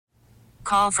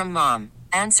call from mom.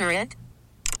 Answer it.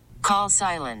 Call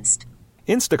silenced.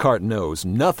 Instacart knows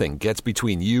nothing gets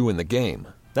between you and the game.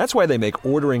 That's why they make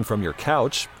ordering from your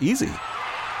couch easy.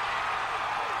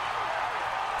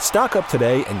 Stock up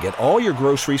today and get all your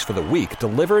groceries for the week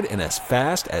delivered in as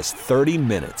fast as 30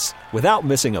 minutes without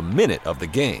missing a minute of the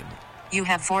game. You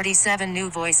have 47 new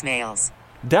voicemails.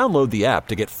 Download the app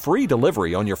to get free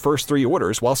delivery on your first 3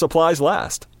 orders while supplies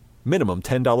last. Minimum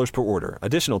 $10 per order.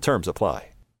 Additional terms apply.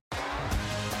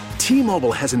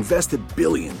 T-Mobile has invested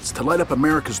billions to light up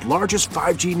America's largest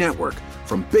 5G network,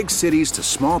 from big cities to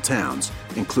small towns,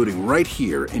 including right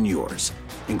here in yours.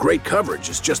 And great coverage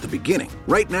is just the beginning.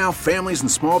 Right now, families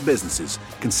and small businesses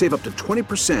can save up to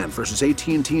 20% versus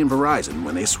AT&T and Verizon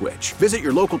when they switch. Visit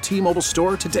your local T-Mobile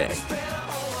store today.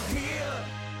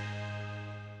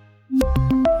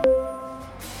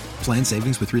 Plan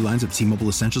savings with 3 lines of T-Mobile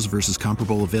Essentials versus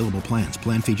comparable available plans.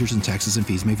 Plan features and taxes and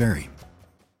fees may vary.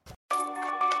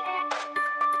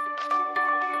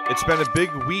 It's been a big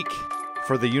week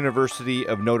for the University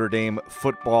of Notre Dame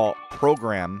football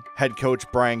program. Head coach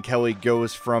Brian Kelly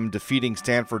goes from defeating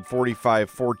Stanford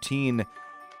 45-14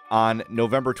 on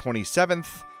November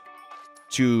 27th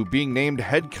to being named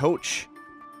head coach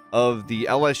of the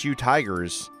LSU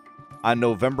Tigers on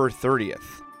November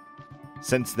 30th.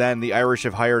 Since then, the Irish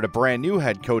have hired a brand new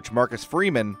head coach, Marcus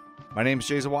Freeman. My name is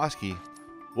Zawaski.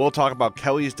 We'll talk about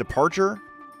Kelly's departure,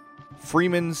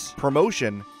 Freeman's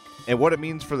promotion, and what it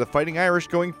means for the Fighting Irish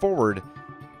going forward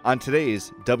on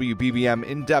today's WBBM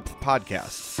In Depth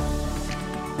Podcast.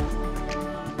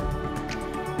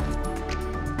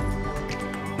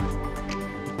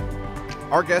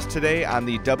 Our guest today on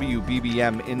the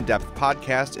WBBM In Depth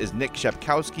Podcast is Nick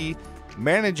Shepkowski,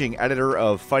 managing editor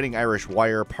of Fighting Irish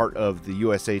Wire, part of the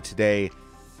USA Today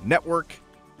network.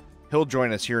 He'll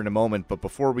join us here in a moment, but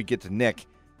before we get to Nick,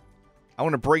 I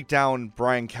want to break down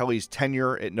Brian Kelly's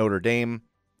tenure at Notre Dame,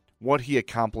 what he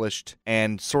accomplished,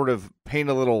 and sort of paint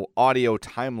a little audio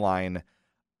timeline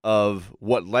of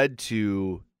what led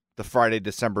to the Friday,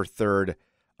 December 3rd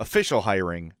official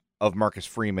hiring of Marcus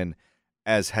Freeman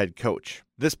as head coach.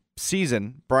 This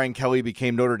season, Brian Kelly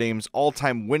became Notre Dame's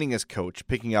all-time winningest coach,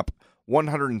 picking up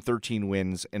 113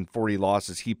 wins and 40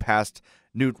 losses. He passed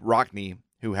Knute Rockne,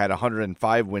 who had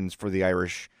 105 wins for the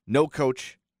Irish. No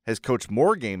coach has coached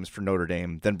more games for Notre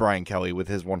Dame than Brian Kelly with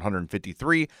his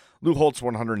 153, Lou Holtz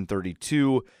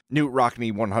 132, Knute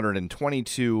Rockne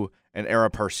 122, and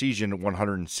Ara Parseghian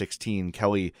 116.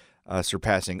 Kelly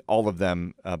surpassing all of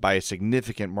them by a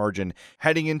significant margin.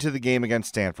 Heading into the game against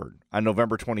Stanford on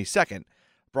November 22nd,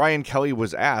 Brian Kelly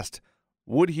was asked,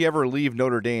 would he ever leave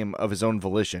Notre Dame of his own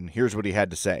volition? Here's what he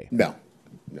had to say. No.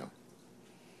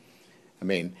 I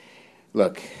mean,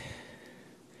 look,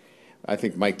 I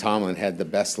think Mike Tomlin had the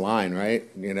best line, right?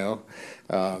 You know,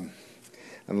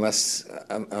 unless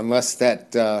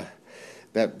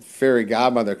that fairy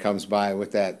godmother comes by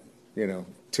with that,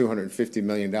 $250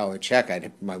 million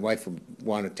check, my wife would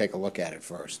want to take a look at it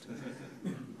first.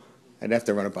 I'd have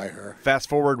to run it by her. Fast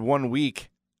forward 1 week,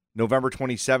 November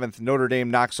 27th, Notre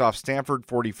Dame knocks off Stanford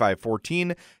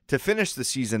 45-14 to finish the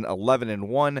season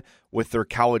 11-1 with their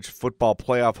college football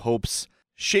playoff hopes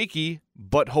shaky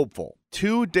but hopeful.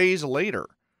 2 days later,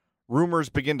 rumors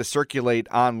begin to circulate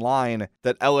online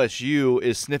that LSU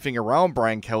is sniffing around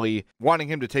Brian Kelly, wanting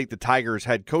him to take the Tigers'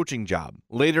 head coaching job.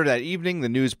 Later that evening, the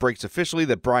news breaks officially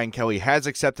that Brian Kelly has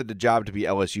accepted the job to be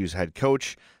LSU's head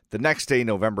coach. The next day,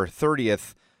 November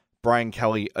 30th, Brian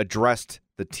Kelly addressed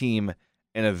the team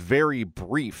in a very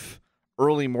brief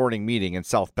early morning meeting in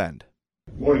South Bend.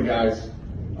 Morning, guys.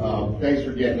 Thanks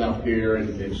for getting up here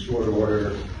in short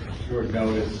order, short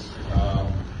notice.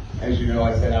 As you know,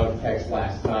 I sent out a text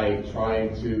last night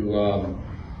trying to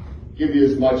give you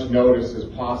as much notice as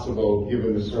possible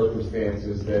given the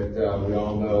circumstances that we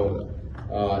all know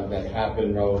that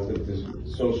happen relative to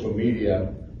social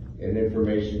media and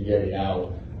information getting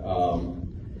out.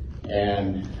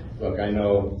 And look, I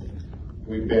know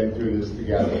we've been through this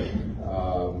together.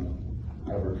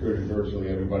 I've recruited virtually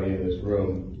everybody in this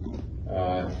room.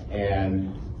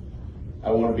 And I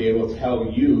want to be able to tell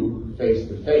you face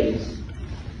to face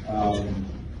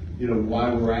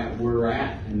why we're at where we're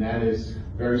at, and that is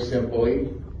very simply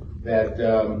that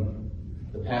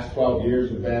the past 12 years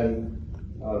have been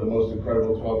the most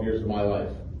incredible 12 years of my life,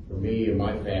 for me and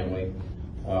my family,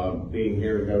 being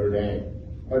here at Notre Dame.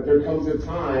 But there comes a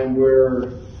time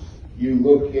where you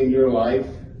look in your life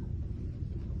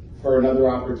for another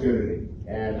opportunity,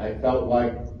 and I felt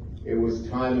like it was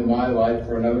time in my life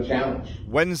for another challenge.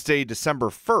 Wednesday, December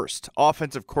 1st,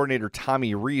 offensive coordinator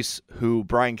Tommy Rees, who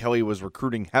Brian Kelly was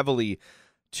recruiting heavily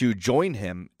to join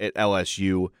him at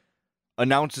LSU,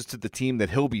 announces to the team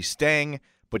that he'll be staying,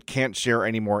 but can't share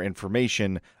any more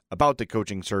information about the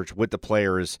coaching search with the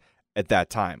players at that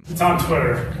time. It's on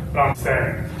Twitter, but I'm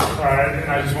staying. All right,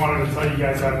 and I just wanted to tell you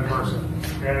guys that in person.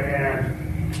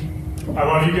 And I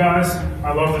love you guys.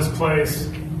 I love this place.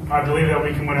 I believe that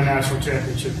we can win a national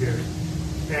championship here.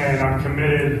 And I'm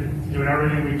committed to doing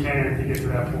everything we can to get to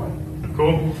that point.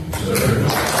 Cool?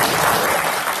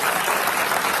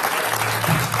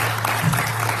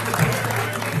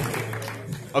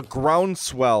 A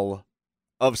groundswell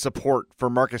of support for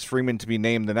Marcus Freeman to be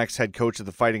named the next head coach of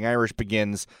the Fighting Irish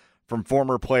begins from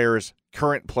former players,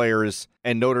 current players,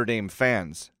 and Notre Dame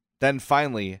fans. Then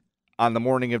finally, on the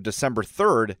morning of December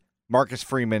 3rd, Marcus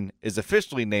Freeman is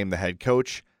officially named the head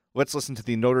coach. Let's listen to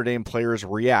the Notre Dame players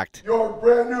react. Your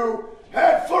brand new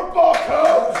head football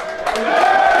coach!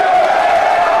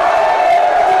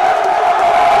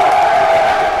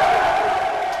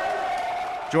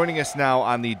 Joining us now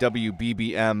on the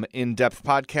WBBM In Depth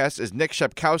Podcast is Nick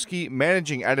Shepkowski,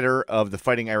 managing editor of the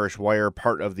Fighting Irish Wire,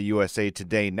 part of the USA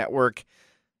Today network.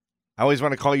 I always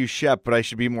want to call you Shep, but I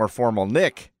should be more formal.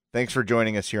 Nick, thanks for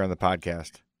joining us here on the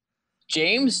podcast.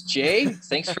 James, Jay,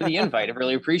 thanks for the invite. I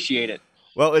really appreciate it.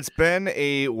 Well, it's been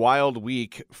a wild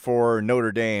week for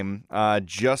Notre Dame.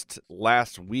 Just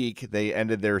last week, they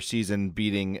ended their season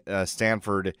beating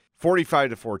Stanford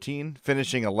 45-14,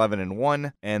 finishing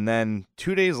 11-1. And then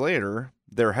 2 days later,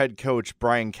 their head coach,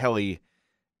 Brian Kelly,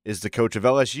 is the coach of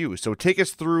LSU. So take us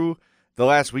through the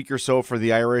last week or so for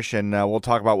the Irish, and we'll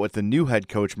talk about what the new head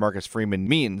coach, Marcus Freeman,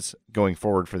 means going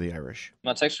forward for the Irish.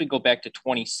 Let's actually go back to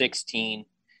 2016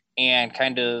 and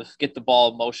kind of get the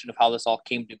ball in motion of how this all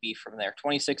came to be from there.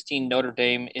 2016, Notre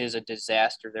Dame is a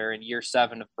disaster. They're in year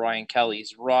 7 of Brian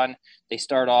Kelly's run. They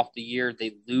start off the year,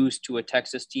 they lose to a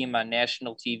Texas team on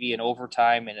national TV in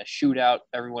overtime in a shootout.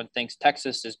 Everyone thinks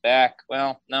Texas is back.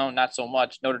 Well, no, not so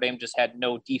much. Notre Dame just had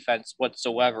no defense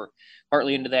whatsoever.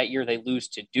 Partly into that year, they lose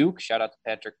to Duke. Shout out to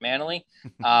Patrick Manley.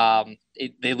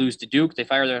 They lose to Duke. They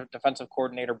fire their defensive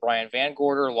coordinator, Brian Van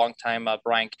Gorder, a longtime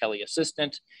Brian Kelly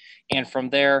assistant. And from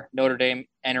there, Notre Dame,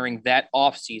 entering that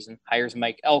offseason, hires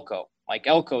Mike Elko. Mike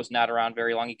Elko's not around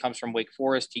very long. He comes from Wake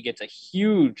Forest. He gets a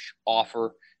huge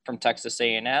offer from Texas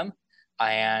A&M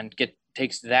and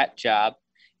takes that job.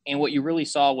 And what you really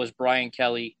saw was Brian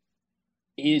Kelly,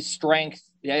 his strength.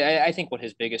 I think what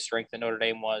his biggest strength at Notre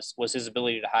Dame was his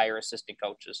ability to hire assistant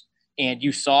coaches. And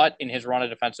you saw it in his run of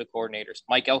defensive coordinators.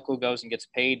 Mike Elko goes and gets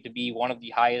paid to be one of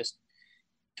the highest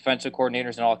defensive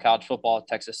coordinators in all college football at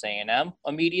Texas A&M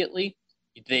immediately.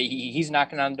 He's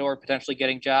knocking on the door, potentially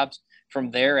getting jobs.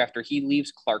 From there, after he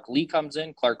leaves, Clark Lee comes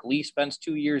in. Clark Lee spends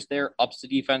 2 years there, ups the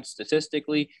defense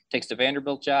statistically, takes the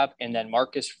Vanderbilt job, and then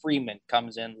Marcus Freeman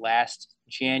comes in last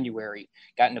January.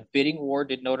 Got in a bidding war,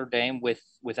 did Notre Dame with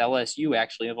LSU,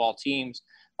 actually, of all teams.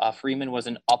 Freeman was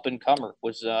an up-and-comer,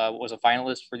 was a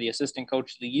finalist for the assistant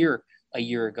coach of the year a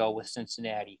year ago with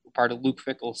Cincinnati, part of Luke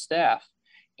Fickell's staff,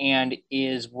 and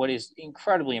is what is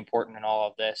incredibly important in all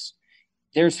of this.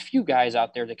 There's few guys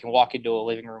out there that can walk into a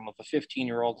living room with a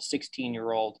 15-year-old, a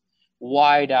 16-year-old,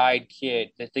 wide-eyed kid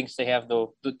that thinks they have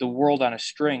the world on a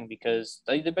string because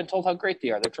they've been told how great they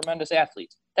are. They're tremendous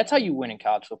athletes. That's how you win in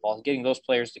college football, is getting those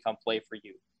players to come play for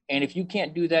you. And if you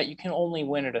can't do that, you can only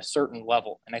win at a certain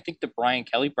level. And I think that Brian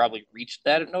Kelly probably reached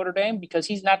that at Notre Dame because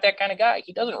he's not that kind of guy.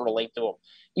 He doesn't relate to him.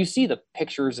 You see the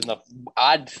pictures and the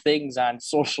odd things on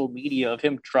social media of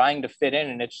him trying to fit in,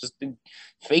 and it's just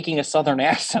faking a Southern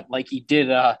accent like he did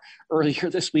earlier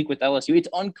this week with LSU. It's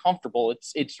uncomfortable.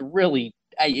 It's really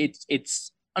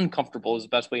uncomfortable is the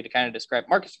best way to kind of describe it.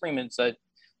 Marcus Freeman's a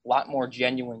lot more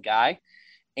genuine guy,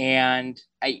 and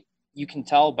you can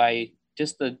tell by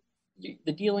just the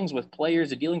dealings with players,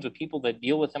 the dealings with people that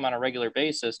deal with him on a regular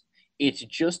basis. It's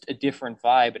just a different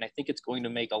vibe. And I think it's going to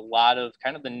make a lot of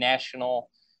kind of the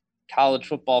national college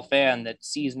football fan that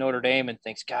sees Notre Dame and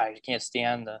thinks, God, I can't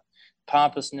stand the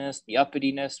pompousness, the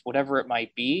uppityness, whatever it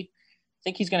might be. I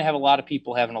think he's going to have a lot of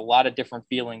people having a lot of different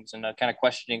feelings and kind of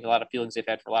questioning a lot of feelings they've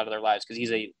had for a lot of their lives, because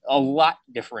he's a lot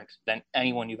different than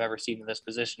anyone you've ever seen in this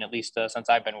position, at least since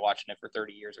I've been watching it for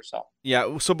 30 years or so.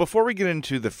 Yeah, so before we get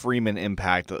into the Freeman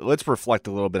impact, let's reflect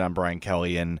a little bit on Brian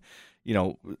Kelly. And, you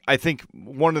know, I think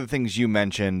one of the things you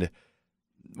mentioned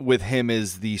with him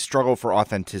is the struggle for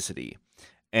authenticity.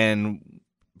 And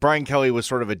Brian Kelly was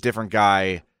sort of a different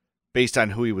guy based on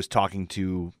who he was talking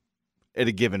to at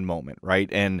a given moment, right?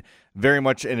 And very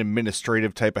much an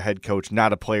administrative type of head coach,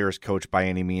 not a player's coach by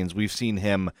any means. We've seen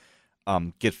him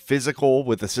get physical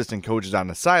with assistant coaches on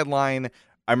the sideline.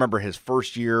 I remember his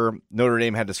first year, Notre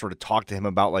Dame had to sort of talk to him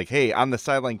about like, hey, on the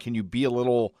sideline, can you be a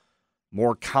little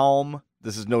more calm?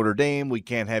 This is Notre Dame. We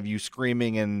can't have you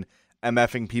screaming and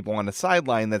MFing people on the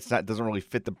sideline doesn't really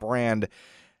fit the brand.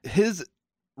 His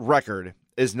record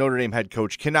as Notre Dame head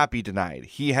coach cannot be denied.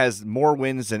 He has more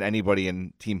wins than anybody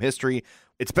in team history.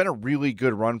 It's been a really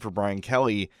good run for Brian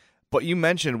Kelly, but you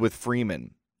mentioned with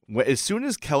Freeman, as soon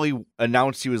as Kelly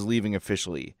announced he was leaving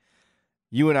officially,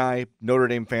 you and I, Notre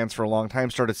Dame fans for a long time,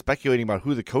 started speculating about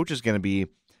who the coach is going to be,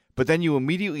 but then you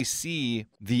immediately see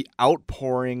the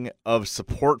outpouring of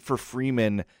support for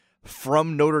Freeman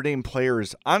from Notre Dame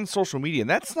players on social media. And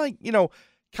that's like,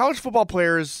 college football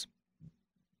players,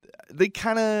 they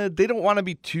don't want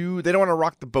to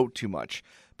rock the boat too much.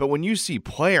 But when you see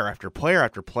player after player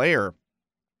after player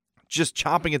just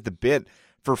chomping at the bit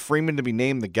for Freeman to be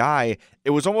named the guy, it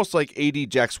was almost like AD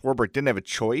Jack Swarbrick didn't have a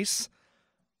choice,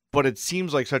 but it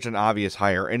seems like such an obvious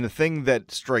hire. And the thing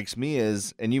that strikes me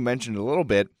is, and you mentioned a little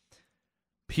bit,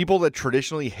 people that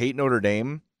traditionally hate Notre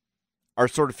Dame are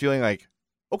sort of feeling like,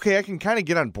 okay, I can kind of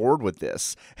get on board with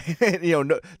this.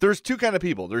 There's two kind of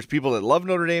people. There's people that love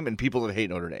Notre Dame and people that hate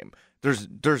Notre Dame.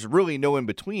 There's really no in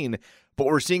between, but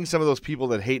we're seeing some of those people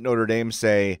that hate Notre Dame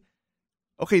say,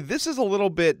 okay, this is a little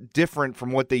bit different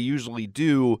from what they usually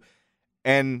do.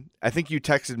 And I think you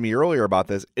texted me earlier about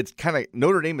this. It's kind of,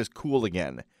 Notre Dame is cool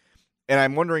again. And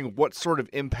I'm wondering what sort of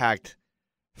impact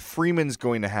Freeman's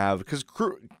going to have, because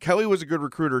Kelly was a good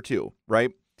recruiter too,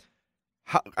 right?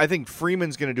 I think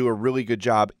Freeman's going to do a really good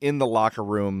job in the locker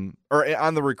room, or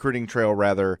on the recruiting trail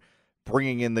rather,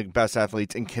 bringing in the best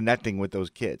athletes and connecting with those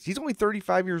kids. He's only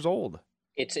 35 years old.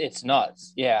 It's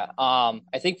nuts. Yeah.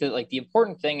 I think that like the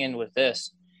important thing in with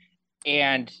this,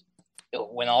 and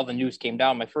when all the news came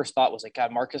down, my first thought was like,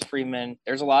 God, Marcus Freeman,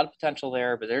 there's a lot of potential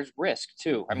there, but there's risk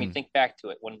too. I mean, think back to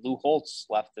it. When Lou Holtz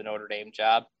left the Notre Dame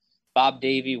job, Bob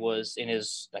Davie was in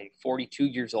his 42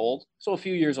 years old. So a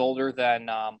few years older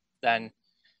than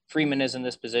Freeman is in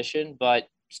this position, but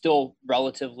still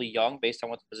relatively young based on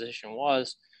what the position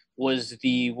was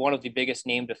one of the biggest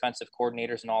named defensive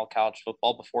coordinators in all of college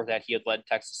football. Before that, he had led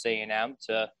Texas A&M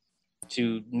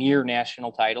to near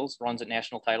national titles, runs at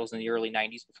national titles in the early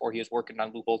 90s before he was working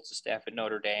on Lou Holtz's staff at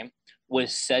Notre Dame,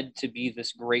 was said to be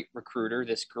this great recruiter,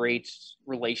 this great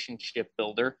relationship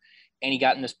builder. And he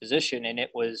got in this position, and it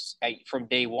was from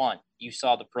day one, you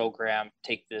saw the program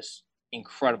take this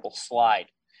incredible slide.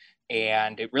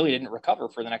 And it really didn't recover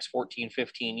for the next 14,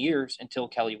 15 years until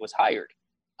Kelly was hired.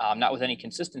 Not with any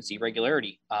consistency,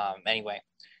 regularity, anyway.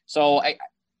 So I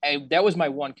that was my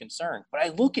one concern. But I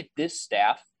look at this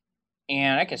staff,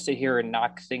 and I can sit here and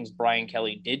knock things Brian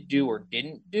Kelly did do or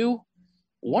didn't do.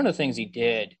 One of the things he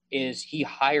did is he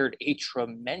hired a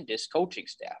tremendous coaching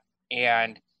staff.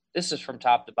 And this is from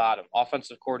top to bottom.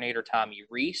 Offensive coordinator Tommy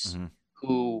Rees,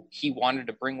 who he wanted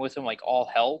to bring with him like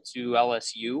all hell to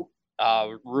LSU.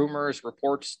 Rumors,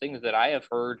 reports, things that I have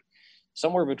heard,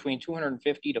 somewhere between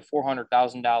 $250,000 to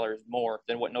 $400,000 more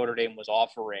than what Notre Dame was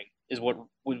offering is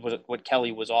what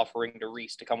Kelly was offering to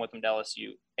Rees to come with him to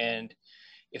LSU. And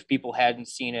if people hadn't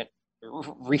seen it,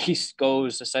 Rees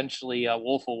goes essentially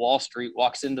Wolf of Wall Street,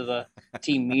 walks into the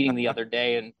team meeting the other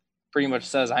day and pretty much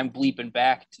says, I'm bleeping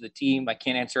back to the team. I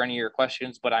can't answer any of your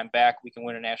questions, but I'm back. We can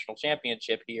win a national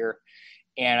championship here.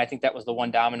 And I think that was the one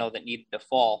domino that needed to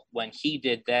fall. When he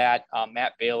did that,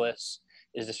 Matt Bayless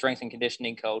is the strength and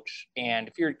conditioning coach. And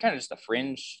if you're kind of just a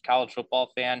fringe college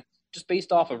football fan, just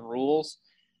based off of rules,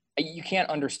 you can't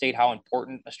understate how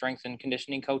important a strength and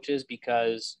conditioning coach is,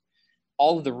 because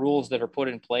all of the rules that are put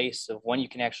in place of when you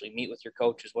can actually meet with your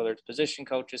coaches, whether it's position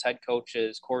coaches, head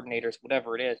coaches, coordinators,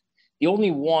 whatever it is, the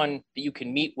only one that you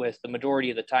can meet with the majority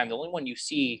of the time, the only one you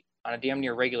see on a damn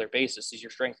near regular basis is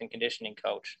your strength and conditioning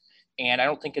coach. And I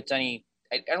don't think it's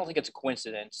a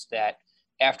coincidence that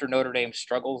after Notre Dame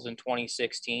struggles in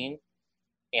 2016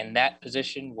 and that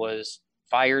position was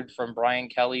fired from Brian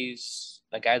Kelly's,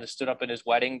 the guy that stood up in his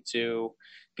wedding, to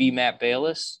be Matt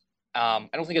Bayless, I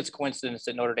don't think it's a coincidence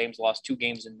that Notre Dame's lost 2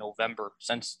 games in November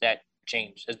since that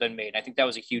change has been made. I think that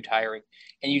was a huge hiring.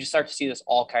 And you just start to see this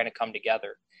all kind of come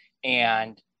together.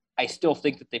 And I still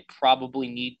think that they probably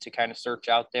need to kind of search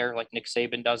out there like Nick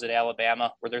Saban does at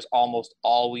Alabama, where there's almost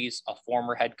always a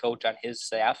former head coach on his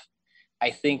staff. I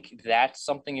think that's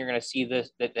something you're going to see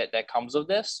that comes of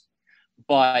this.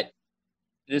 But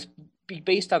this be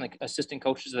based on the assistant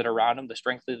coaches that are around him, the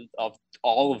strength of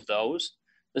all of those.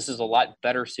 This is a lot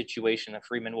better situation that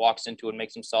Freeman walks into and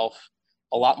makes himself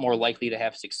a lot more likely to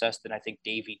have success than I think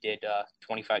Davey did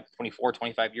 25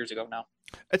 years ago now.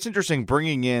 It's interesting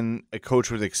bringing in a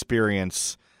coach with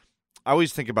experience. I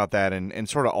always think about that in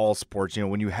sort of all sports.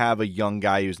 When you have a young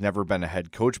guy who's never been a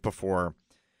head coach before,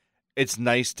 it's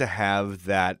nice to have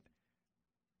that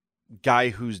guy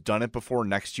who's done it before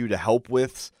next to you to help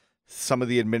with some of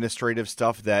the administrative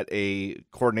stuff that a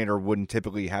coordinator wouldn't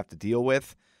typically have to deal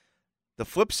with. The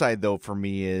flip side, though, for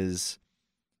me is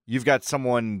you've got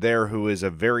someone there who is a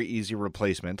very easy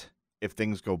replacement if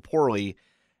things go poorly,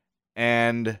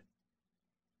 and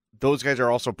those guys are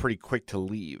also pretty quick to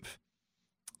leave.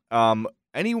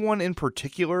 Anyone in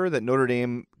particular that Notre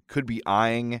Dame could be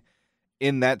eyeing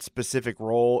in that specific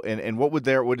role? And what would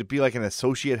it be like an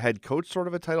associate head coach sort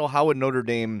of a title? How would Notre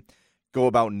Dame go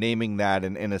about naming that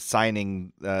and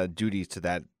assigning duties to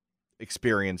that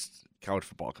experienced college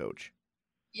football coach?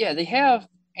 Yeah, they have.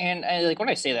 And like when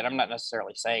I say that, I'm not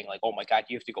necessarily saying like, oh my God,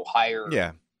 you have to go hire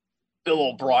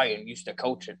Bill O'Brien used to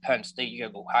coach at Penn State. You got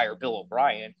to go hire Bill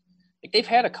O'Brien. Like they've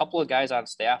had a couple of guys on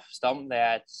staff, some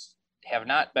that have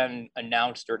not been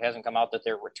announced or it hasn't come out that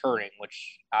they're returning,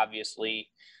 which obviously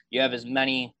you have as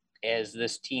many as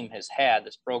this team has had,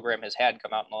 this program has had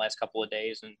come out in the last couple of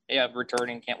days, and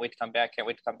returning, can't wait to come back.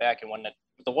 And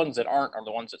the ones that aren't are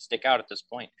the ones that stick out at this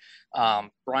point.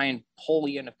 Brian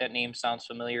Polian, if that name sounds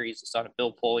familiar, he's the son of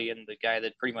Bill Polian, the guy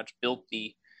that pretty much built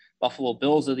the Buffalo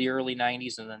Bills of the early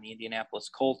 90s and then the Indianapolis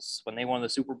Colts when they won the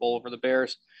Super Bowl over the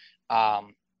Bears.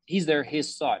 He's there,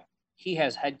 his son. He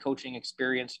has head coaching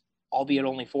experience, albeit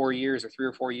only 4 years or 3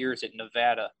 or 4 years at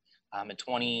Nevada. In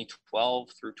 2012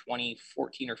 through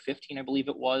 2014 or 15, I believe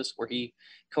it was, where he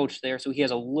coached there. So he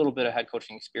has a little bit of head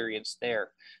coaching experience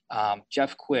there.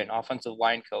 Jeff Quinn, offensive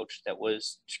line coach that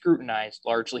was scrutinized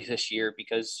largely this year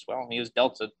because, well, he was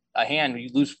dealt a hand. When you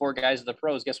lose 4 guys to the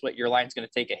pros, guess what? Your line's going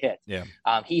to take a hit. Yeah.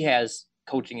 He has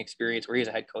coaching experience where he's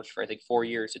a head coach for, I think, 4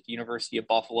 years at the University of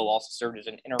Buffalo, also served as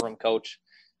an interim coach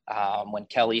when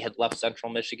Kelly had left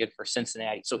Central Michigan for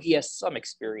Cincinnati. So he has some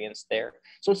experience there.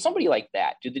 So it's somebody like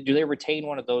that. Do they retain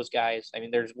one of those guys? I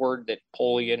mean, there's word that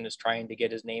Polian is trying to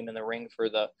get his name in the ring for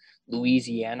the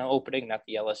Louisiana opening, not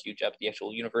the LSU job, the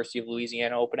actual University of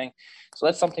Louisiana opening. So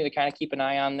that's something to kind of keep an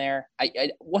eye on there.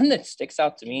 One that sticks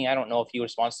out to me, I don't know if he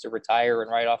just wants to retire and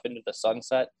ride off into the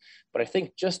sunset, but I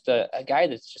think just a guy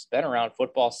that's just been around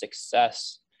football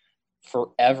success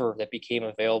forever that became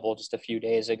available just a few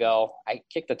days ago. I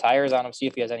kicked the tires on him, see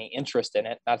if he has any interest in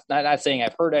it. Not saying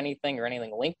I've heard anything or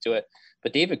anything linked to it,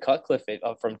 but David Cutcliffe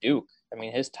from Duke. I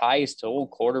mean, his ties to old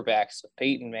quarterbacks,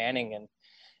 Peyton Manning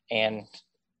and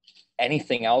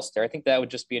anything else there. I think that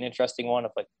would just be an interesting one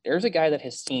of like, there's a guy that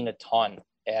has seen a ton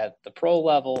at the pro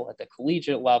level, at the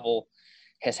collegiate level,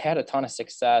 has had a ton of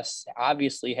success,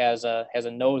 obviously has a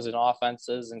nose in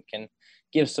offenses and can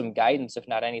give some guidance, if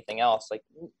not anything else. Like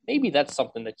maybe that's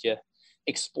something that you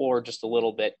explore just a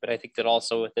little bit. But I think that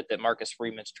also with it, that Marcus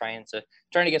Freeman's trying to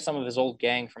get some of his old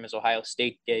gang from his Ohio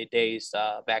State days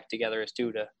back together as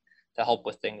too to help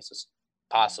with things, as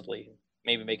possibly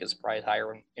maybe make a surprise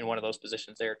hire in one of those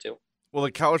positions there too. Well,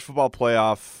 the college football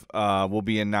playoff will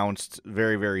be announced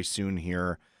very, very soon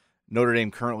here. Notre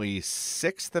Dame currently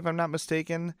 6th, if I'm not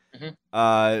mistaken.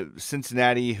 Mm-hmm.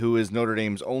 Cincinnati, who is Notre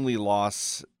Dame's only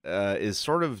loss, is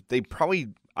sort of,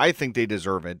 I think they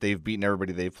deserve it. They've beaten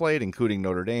everybody they've played, including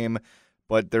Notre Dame.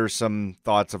 But there's some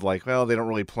thoughts of like, well, they don't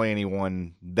really play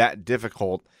anyone that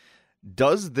difficult.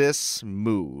 Does this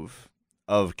move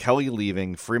of Kelly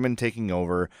leaving, Freeman taking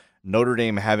over, Notre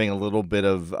Dame having a little bit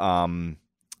of, I don't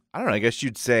know, I guess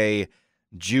you'd say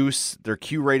juice, their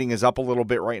Q rating is up a little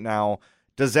bit right now.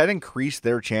 Does that increase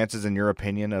their chances, in your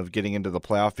opinion, of getting into the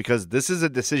playoff? Because this is a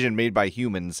decision made by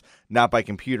humans, not by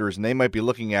computers, and they might be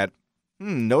looking at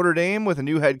Notre Dame with a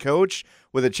new head coach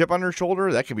with a chip on their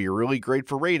shoulder. That could be really great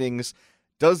for ratings.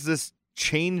 Does this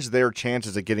change their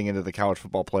chances of getting into the college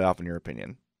football playoff, in your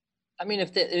opinion? I mean,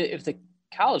 if the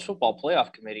college football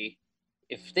playoff committee,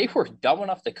 if they were dumb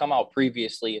enough to come out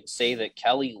previously and say that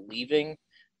Kelly leaving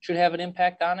should have an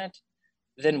impact on it,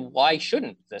 then why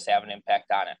shouldn't this have an impact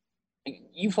on it?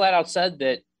 You flat out said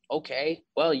that, okay,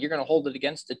 well, you're going to hold it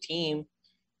against the team.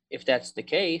 If that's the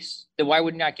case, then why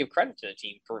would you not give credit to the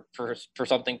team for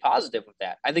something positive with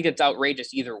that? I think it's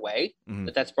outrageous either way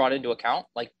that's brought into account.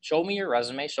 Like, show me your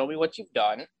resume, show me what you've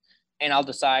done, and I'll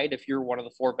decide if you're one of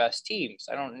the 4 best teams.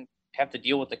 I don't have to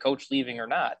deal with the coach leaving or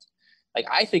not. Like,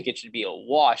 I think it should be a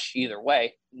wash either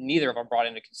way. Neither of them brought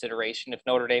into consideration. If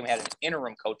Notre Dame had an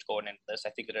interim coach going into this,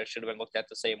 I think that it should have been looked at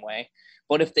the same way.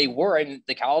 But if they were, and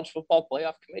the college football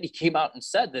playoff committee came out and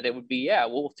said that it would be, yeah,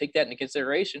 we'll take that into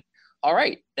consideration. All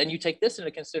right, then you take this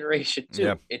into consideration too.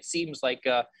 Yeah. It seems like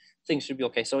things should be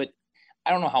okay. So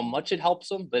I don't know how much it helps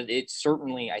them, but it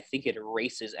certainly, I think it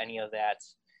erases any of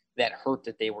that hurt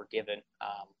that they were given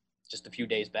just a few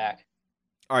days back.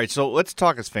 All right, so let's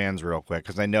talk as fans real quick,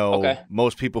 because I know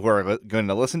most people who are going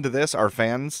to listen to this are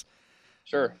fans.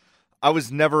 Sure. I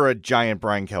was never a giant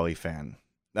Brian Kelly fan.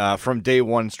 from day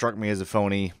one struck me as a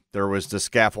phony. There was the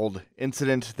scaffold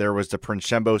incident, there was the Prince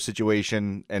Shembo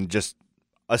situation, and just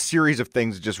a series of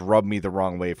things that just rubbed me the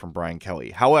wrong way from Brian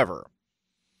Kelly. However,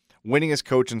 winning as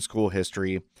coach in school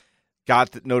history,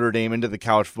 got Notre Dame into the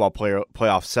college football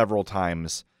playoff several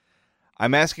times.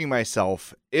 I'm asking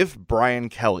myself, if Brian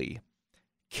Kelly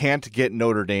can't get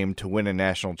Notre Dame to win a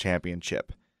national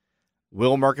championship,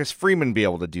 will Marcus Freeman be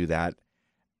able to do that?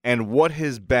 And what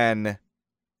has been,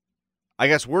 I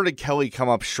guess, where did Kelly come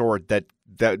up short that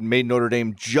made Notre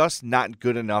Dame just not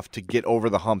good enough to get over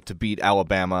the hump to beat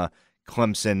Alabama,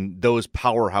 Clemson, those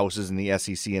powerhouses in the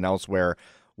SEC and elsewhere?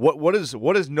 What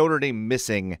is Notre Dame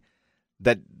missing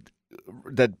that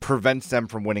prevents them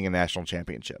from winning a national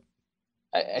championship?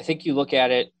 I think you look at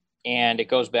it, and it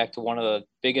goes back to one of the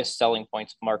biggest selling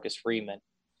points of Marcus Freeman.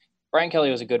 Brian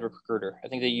Kelly was a good recruiter. I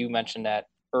think that you mentioned that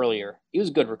earlier. He was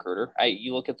a good recruiter.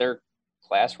 You look at their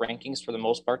class rankings, for the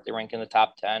most part, they rank in the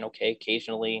top 10, okay,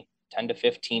 occasionally 10 to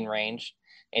 15 range,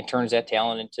 and turns that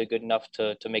talent into good enough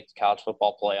to make the college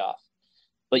football playoff.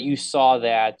 But you saw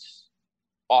that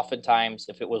oftentimes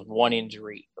if it was one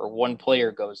injury or one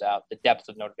player goes out, the depth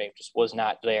of Notre Dame just was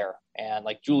not there. And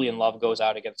like Julian Love goes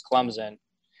out against Clemson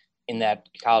in that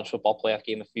college football playoff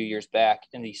game a few years back,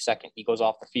 in the second he goes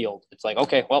off the field, it's like,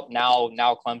 okay, well,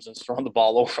 now Clemson's throwing the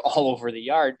ball all over the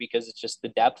yard, because it's just the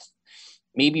depth.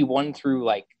 Maybe 1 through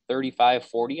like 35,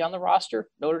 40 on the roster,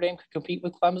 Notre Dame could compete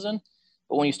with Clemson.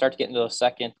 But when you start to get into those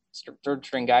second, third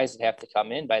string guys that have to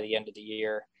come in by the end of the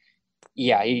year,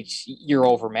 yeah, you're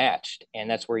overmatched, and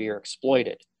that's where you're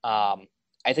exploited.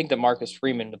 I think that Marcus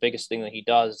Freeman, the biggest thing that he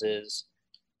does is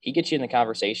he gets you in the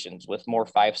conversations with more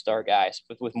 5-star guys,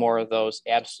 with more of those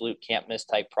absolute can't miss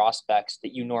type prospects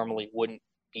that you normally wouldn't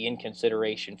be in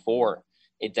consideration for.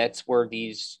 That's where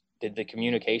the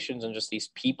communications and just these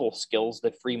people skills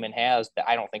that Freeman has that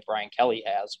I don't think Brian Kelly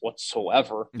has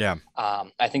whatsoever. Yeah.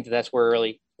 I think that's where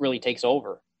it really takes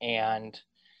over. And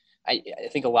I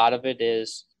think a lot of it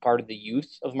is part of the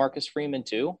youth of Marcus Freeman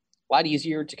too. A lot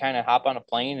easier to kind of hop on a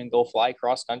plane and go fly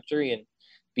cross country and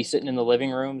be sitting in the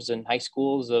living rooms in high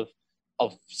schools of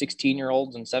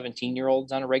 16-year-olds and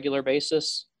 17-year-olds on a regular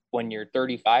basis when you're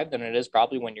 35 than it is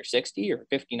probably when you're 60 or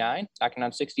 59, knocking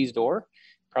on 60's door.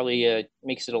 Probably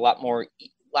makes it a lot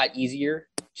easier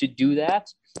to do that.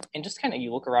 And just kind of,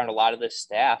 you look around a lot of this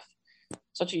staff,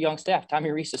 such a young staff.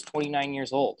 Tommy Rees is 29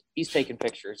 years old. He's taking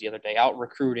pictures the other day, out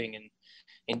recruiting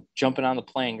and jumping on the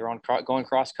plane, going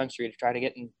cross country to try to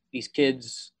get in these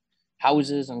kids'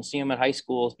 houses and see them at high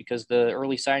schools, because the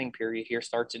early signing period here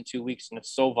starts in 2 weeks and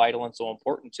it's so vital and so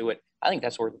important to it. I think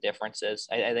that's where the difference is.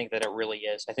 I think that it really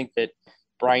is. I think that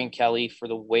Brian Kelly, for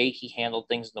the way he handled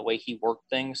things and the way he worked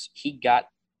things, he got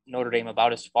Notre Dame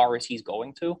about as far as he's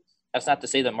going to. That's not to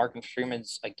say that Marcus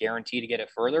Freeman's a guarantee to get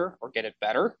it further or get it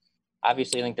better.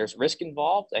 Obviously, I think there's risk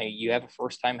involved. You have a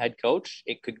first-time head coach.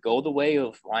 It could go the way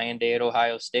of Ryan Day at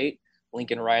Ohio State,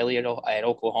 Lincoln Riley at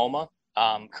Oklahoma,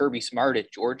 Kirby Smart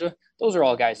at Georgia. Those are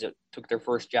all guys that took their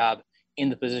first job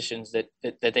in the positions that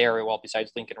they are, well,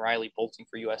 besides Lincoln Riley bolting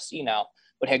for USC now,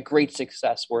 but had great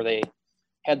success where they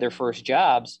had their first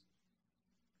jobs.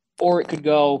 Or it could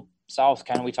go south,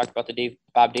 kind of, we talked about the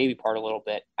Bob Davie part a little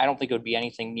bit. I don't think it would be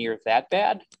anything near that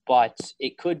bad, but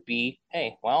it could be,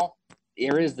 hey, well,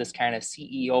 there is this kind of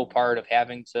CEO part of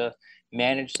having to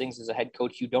manage things as a head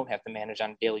coach you don't have to manage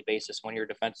on a daily basis when you're a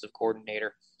defensive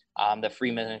coordinator, that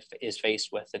Freeman is faced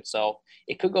with. And so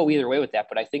it could go either way with that.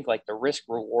 But I think like the risk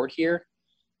reward here,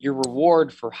 your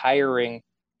reward for hiring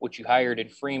what you hired in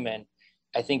Freeman,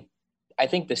 I think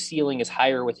the ceiling is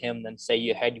higher with him than, say,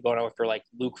 you had gone after like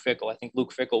Luke Fickell. I think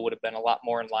Luke Fickell would have been a lot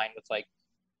more in line with like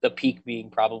the peak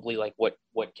being probably like what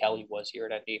Kelly was here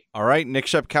at ND. All right, Nick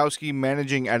Shepkowski,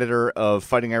 managing editor of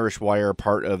Fighting Irish Wire,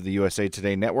 part of the USA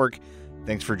Today Network.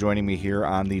 Thanks for joining me here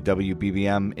on the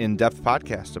WBBM In Depth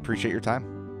Podcast. Appreciate your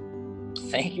time.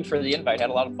 Thank you for the invite.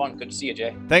 Had a lot of fun. Good to see you,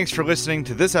 Jay. Thanks for listening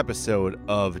to this episode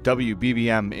of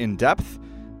WBBM In Depth.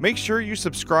 Make sure you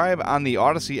subscribe on the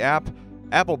Odyssey app,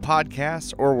 Apple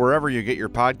Podcasts, or wherever you get your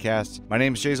podcasts. My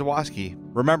name is Jay Zawaski.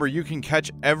 Remember, you can catch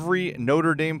every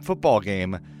Notre Dame football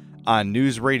game on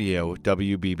News Radio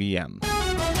WBBM.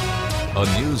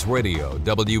 A News Radio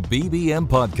WBBM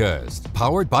podcast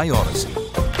powered by Odyssey.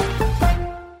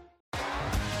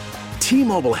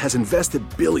 T-Mobile has invested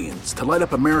billions to light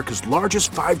up America's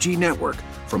largest 5G network,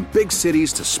 from big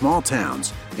cities to small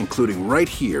towns, including right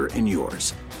here in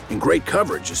yours. And great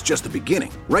coverage is just the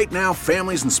beginning. Right now,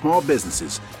 families and small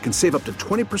businesses can save up to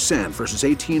 20% versus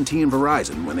AT&T and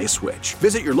Verizon when they switch.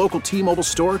 Visit your local T-Mobile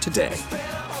store today.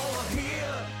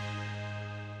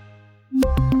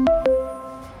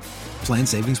 Plan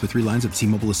savings with 3 lines of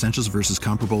T-Mobile Essentials versus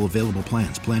comparable available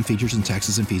plans. Plan features and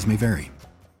taxes and fees may vary.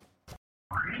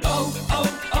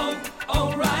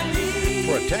 O'Reilly.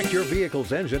 Protect your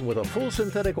vehicle's engine with a full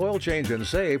synthetic oil change and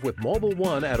save with Mobile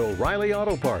One at O'Reilly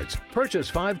Auto Parts. Purchase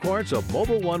 5 quarts of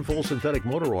Mobile One full synthetic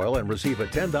motor oil and receive a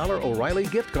 $10 O'Reilly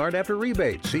gift card after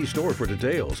rebate. See store for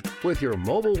details. With your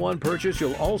Mobile One purchase,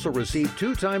 you'll also receive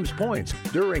 2 times points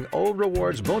during O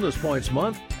Rewards Bonus Points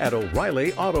Month at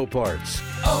O'Reilly Auto Parts.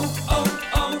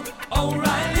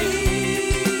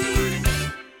 O'Reilly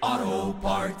Auto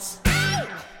Parts.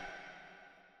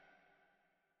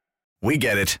 We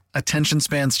get it. Attention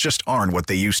spans just aren't what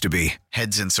they used to be.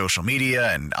 Heads in social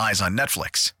media and eyes on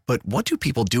Netflix. But what do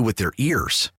people do with their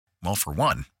ears? Well, for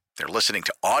one, they're listening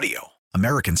to audio.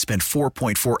 Americans spend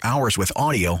 4.4 hours with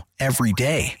audio every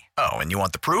day. Oh, and you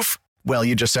want the proof? Well,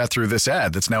 you just sat through this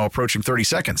ad that's now approaching 30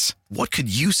 seconds. What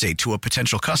could you say to a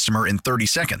potential customer in 30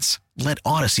 seconds? Let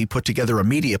Odyssey put together a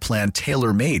media plan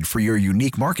tailor-made for your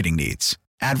unique marketing needs.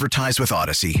 Advertise with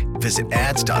Odyssey. Visit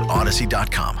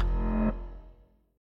ads.odyssey.com.